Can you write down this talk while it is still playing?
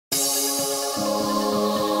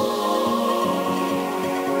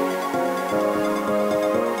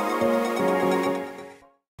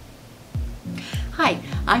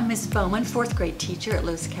I'm Ms. Bowman, 4th grade teacher at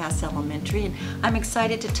Los Cass Elementary, and I'm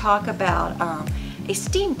excited to talk about a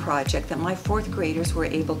STEAM project that my 4th graders were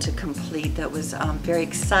able to complete that was very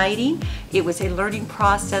exciting. It was a learning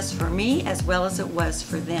process for me as well as it was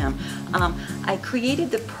for them. I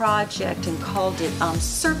created the project and called it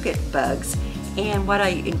Circuit Bugs, and what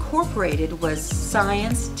I incorporated was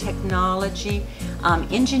science, technology,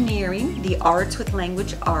 engineering, the arts with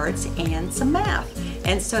language arts, and some math.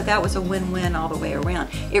 And so that was a win-win all the way around.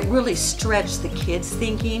 It really stretched the kids'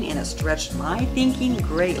 thinking, and it stretched my thinking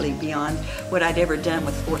greatly beyond what I'd ever done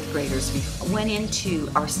with 4th graders before. I went into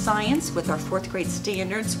our science with our 4th grade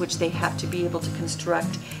standards, which they have to be able to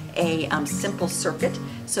construct a simple circuit.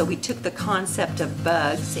 So we took the concept of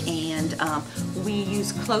bugs, and we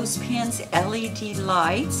used clothespins, LED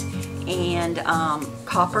lights, and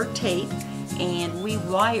copper tape, and we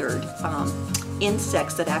wired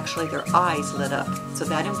insects that actually their eyes lit up. So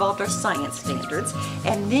that involved our science standards.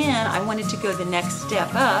 And then I wanted to go the next step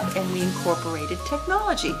up, and we incorporated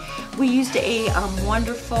technology. We used a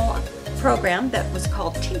wonderful program that was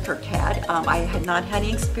called Tinkercad. I had not had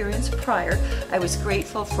any experience prior. I was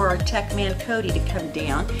grateful for our tech man Cody to come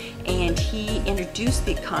down, and he introduced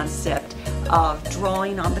the concept of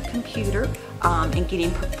drawing on the computer and getting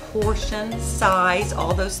proportion, size,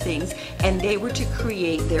 all those things, and they were to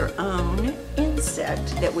create their own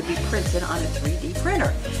insect that would be printed on a 3D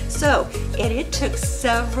printer. So it took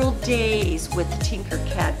several days with the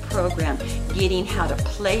Tinkercad program, getting how to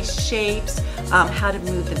place shapes, how to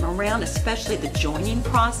move them around, especially the joining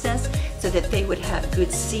process, so that they would have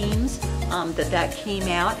good seams, that came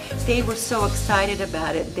out. They were so excited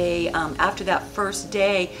about it. They, after that first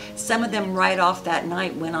day, some of them right off that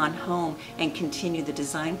night went on home and continued the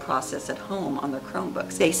design process at home on their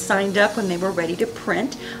Chromebooks. They signed up when they were ready to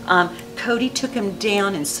print. Cody took them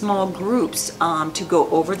down in small groups to go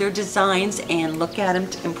over their designs and look at them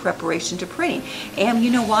in preparation to printing. And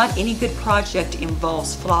you know what? Any good project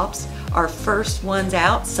involves flops. Our first ones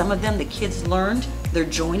out, some of them the kids learned their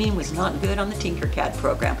joining was not good on the Tinkercad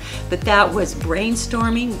program. But that was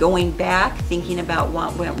brainstorming, going back, thinking about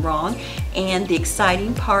what went wrong. And the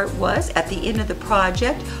exciting part was, at the end of the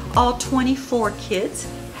project, all 24 kids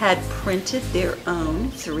had printed their own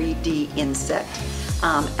 3D insect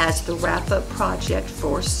as the wrap-up project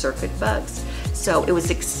for Circuit Bugs. So it was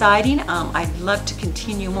exciting. I'd love to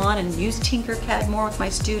continue on and use Tinkercad more with my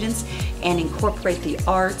students and incorporate the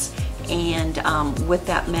arts and with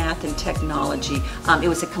that math and technology. It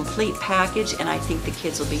was a complete package, and I think the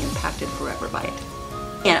kids will be impacted forever by it.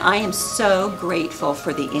 And I am so grateful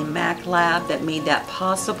for the iN-Mac lab that made that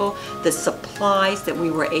possible, the supplies that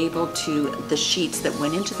we were able to, the sheets that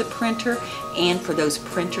went into the printer, and for those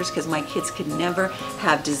printers, because my kids could never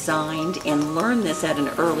have designed and learned this at an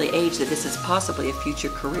early age, that this is possibly a future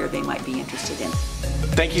career they might be interested in.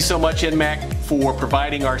 Thank you so much, iN-Mac, for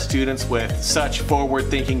providing our students with such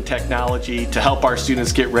forward-thinking technology to help our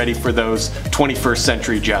students get ready for those 21st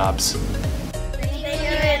century jobs.